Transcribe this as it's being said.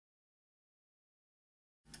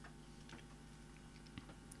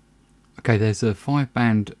Okay, there's a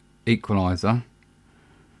 5-band equalizer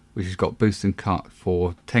which has got boost and cut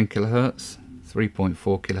for 10 kHz, 3.4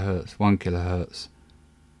 kHz, 1 kHz,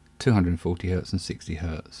 240 Hz and 60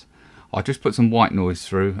 Hz. I'll just put some white noise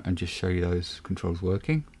through and just show you those controls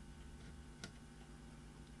working.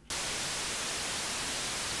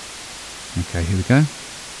 Okay, here we go.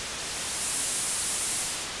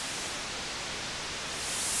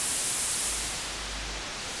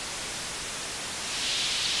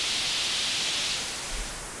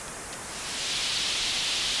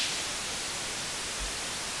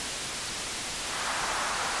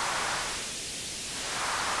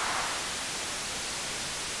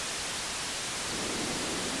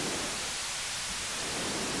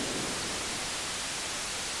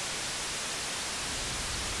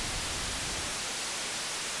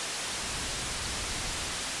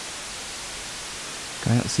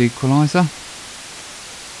 Okay, that's the equalizer.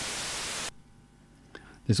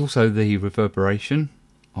 There's also the reverberation.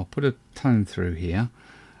 I'll put a tone through here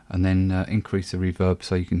and then increase the reverb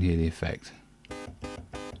so you can hear the effect.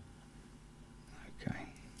 Okay.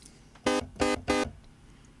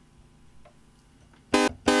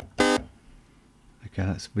 Okay,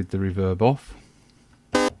 that's with the reverb off.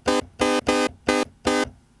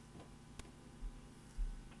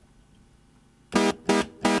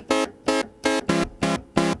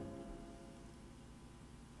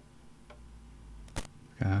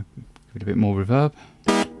 Give it a bit more reverb.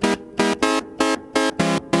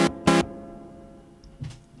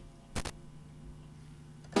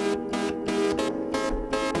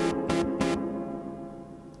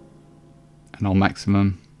 And on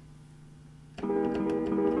maximum.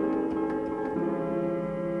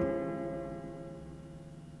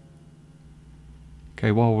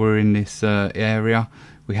 Okay, while we're in this area,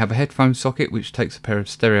 we have a headphone socket which takes a pair of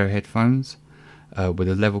stereo headphones with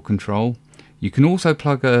a level control. You can also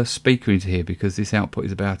plug a speaker into here because this output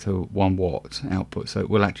is about a 1 watt output, so it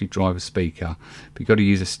will actually drive a speaker. But you've got to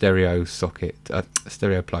use a stereo socket, a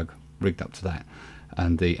stereo plug rigged up to that,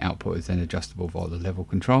 and the output is then adjustable via the level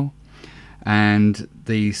control. And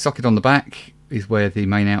the socket on the back is where the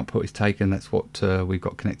main output is taken. That's what we've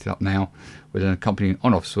got connected up now, with an accompanying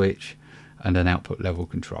on-off switch and an output level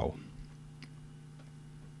control.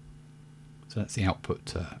 So that's the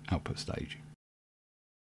output stage.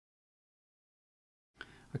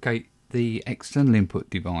 Okay, the external input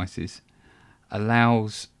devices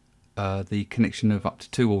allows the connection of up to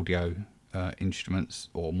 2 audio instruments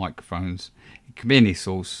or microphones. It can be any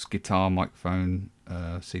source, guitar, microphone,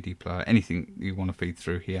 CD player, anything you want to feed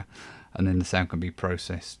through here, and then the sound can be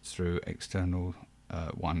processed through external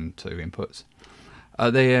 1 and 2 inputs.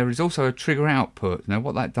 There is also a trigger output. Now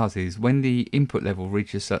what that does is when the input level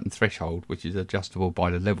reaches a certain threshold, which is adjustable by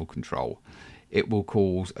the level control, it will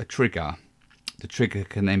cause a trigger. The trigger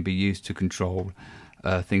can then be used to control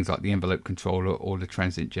things like the envelope controller or the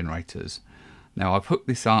transient generators. Now I've hooked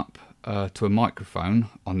this up to a microphone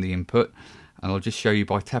on the input, and I'll just show you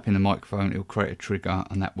by tapping the microphone. It will create a trigger,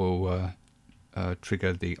 and that will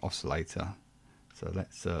trigger the oscillator. So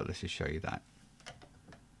let's just show you that.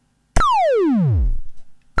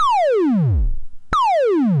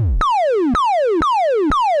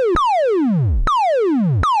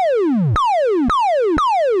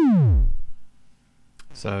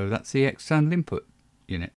 So that's the external input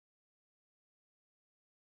unit.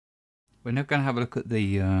 We're now going to have a look at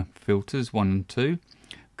the filters 1 and 2.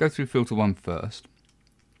 Go through filter 1 first.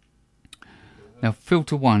 Now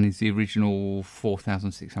filter 1 is the original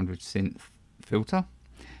 4600 synth filter.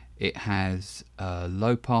 It has a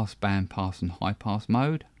low pass, band pass and high pass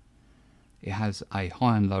mode. It has a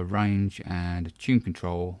high and low range and a tune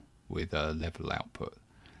control with a level output.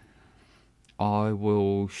 I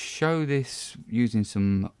will show this using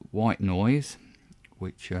some white noise,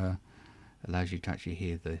 which allows you to actually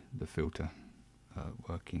hear the filter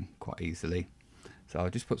working quite easily. So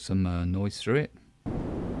I'll just put some noise through it.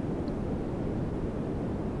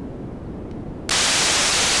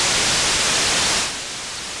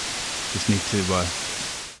 Just need to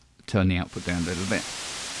turn the output down a little bit.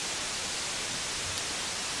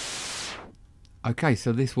 Okay,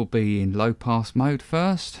 so this will be in low pass mode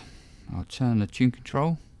first. I'll turn the tune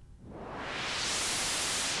control.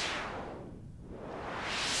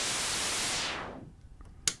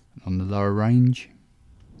 On the lower range.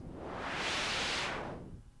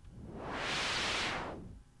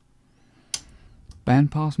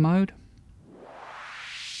 Band pass mode.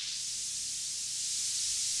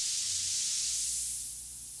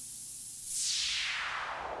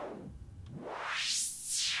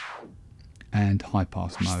 And high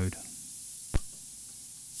pass mode.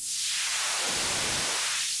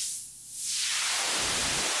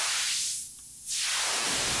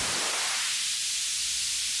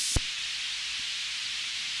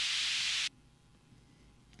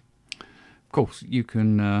 Of course, you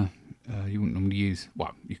can. You wouldn't normally use.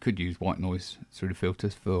 Well, you could use white noise through the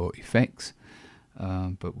filters for effects,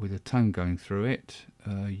 but with a tone going through it,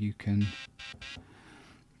 you can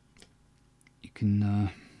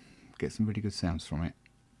get some really good sounds from it.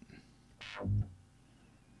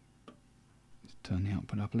 Let's turn the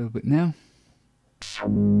output up a little bit now.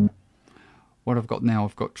 What I've got now,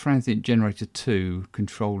 I've got transient generator 2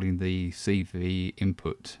 controlling the CV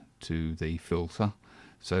input to the filter.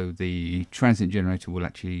 So the transient generator will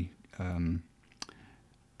actually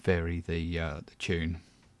vary the tune.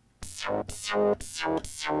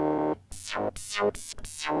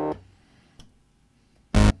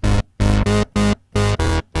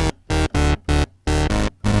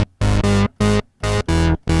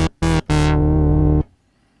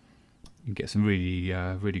 You get some really,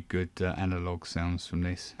 really good analog sounds from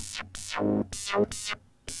this.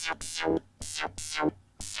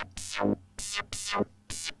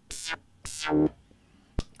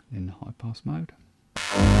 In the high pass mode.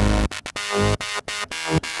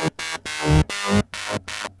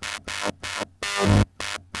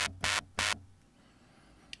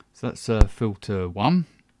 So that's filter 1.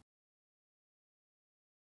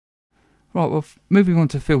 Right, well, moving on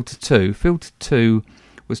to filter 2. Filter 2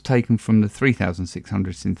 was taken from the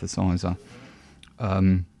 3600 synthesizer.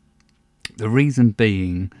 The reason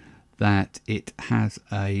being that it has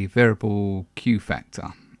a variable Q factor,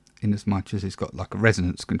 in as much as it's got like a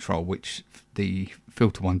resonance control, which the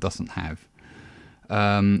filter 1 doesn't have.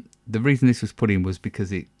 The reason this was put in was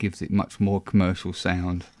because it gives it much more commercial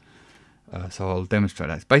sound. So I'll demonstrate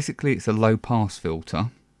that. Basically, it's a low pass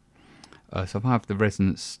filter. So if I have the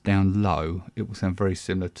resonance down low, it will sound very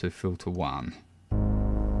similar to filter 1.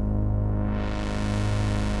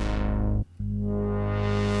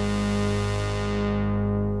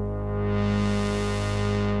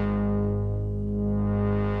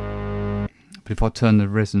 But if I turn the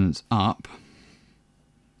resonance up,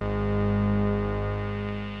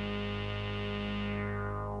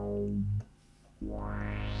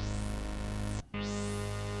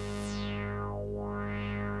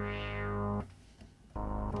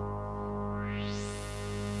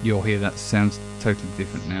 you'll hear that sounds totally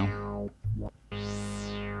different now.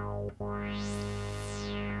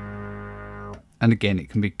 And again, it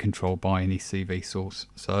can be controlled by any CV source.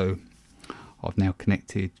 So I've now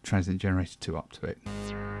connected transient generator 2 up to it.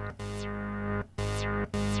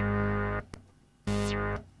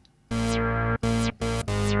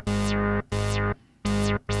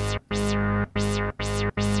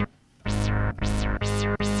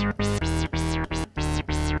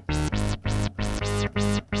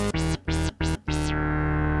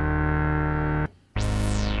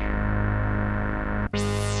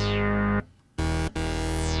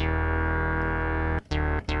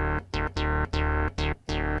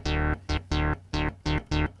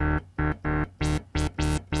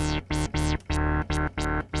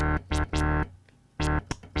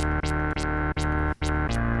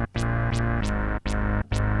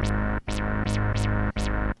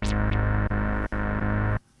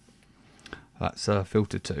 That's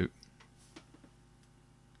filter 2.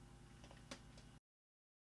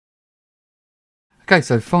 Okay,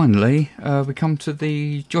 so finally we come to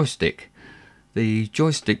the joystick. The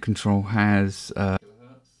joystick control has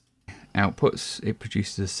outputs. It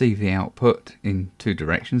produces a CV output in 2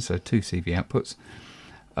 directions, so 2 CV outputs.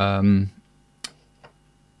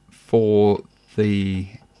 For the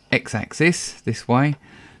x-axis this way,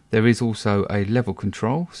 there is also a level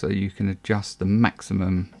control, so you can adjust the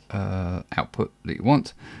maximum output that you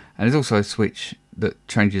want, and there's also a switch that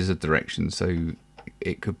changes the direction, so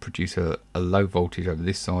it could produce a low voltage over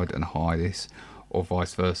this side and a high this, or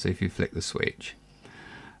vice versa if you flick the switch.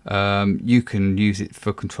 You can use it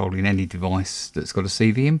for controlling any device that's got a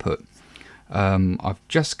CV input. I've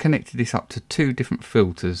just connected this up to 2 different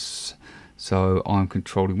filters, so I'm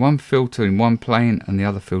controlling one filter in one plane and the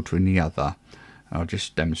other filter in the other. I'll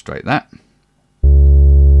just demonstrate that.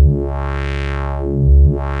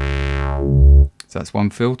 So that's one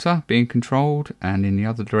filter being controlled, and in the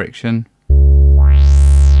other direction,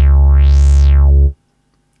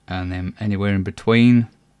 and then anywhere in between.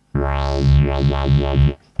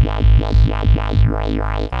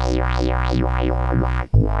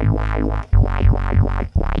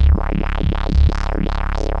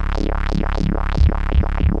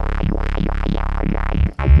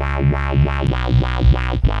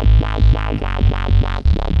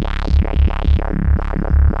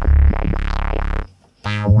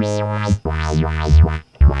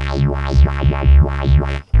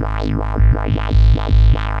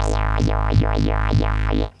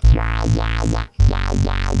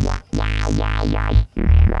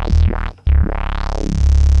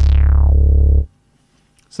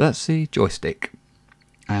 So that's the joystick,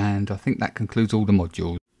 and I think that concludes all the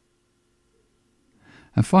modules.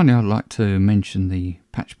 And finally, I'd like to mention the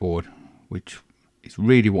patchboard, which is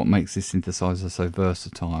really what makes this synthesizer so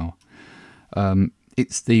versatile.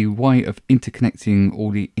 It's the way of interconnecting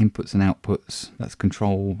all the inputs and outputs. That's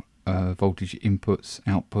control, voltage inputs,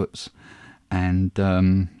 outputs,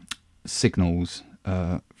 and signals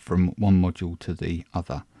from one module to the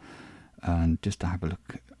other. And just to have a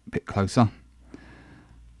look a bit closer,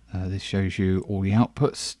 this shows you all the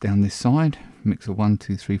outputs down this side, mixer 1,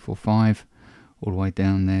 2, 3, 4, 5, all the way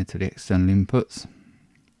down there to the external inputs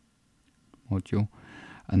module,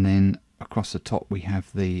 and then across the top we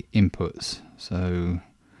have the inputs. So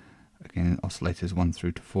again, oscillators 1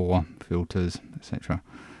 through to 4, filters, etc.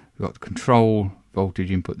 We've got control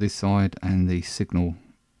voltage input this side and the signal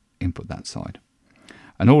input that side.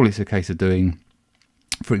 And all it's a case of doing,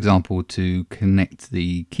 for example, to connect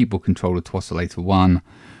the keyboard controller to oscillator 1,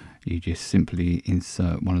 you just simply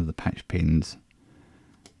insert one of the patch pins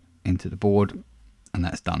into the board, and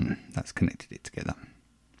that's done. That's connected it together.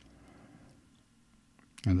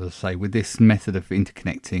 And as I say, with this method of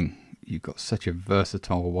interconnecting, you've got such a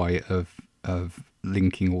versatile way of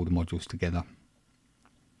linking all the modules together.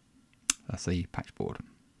 That's the patchboard.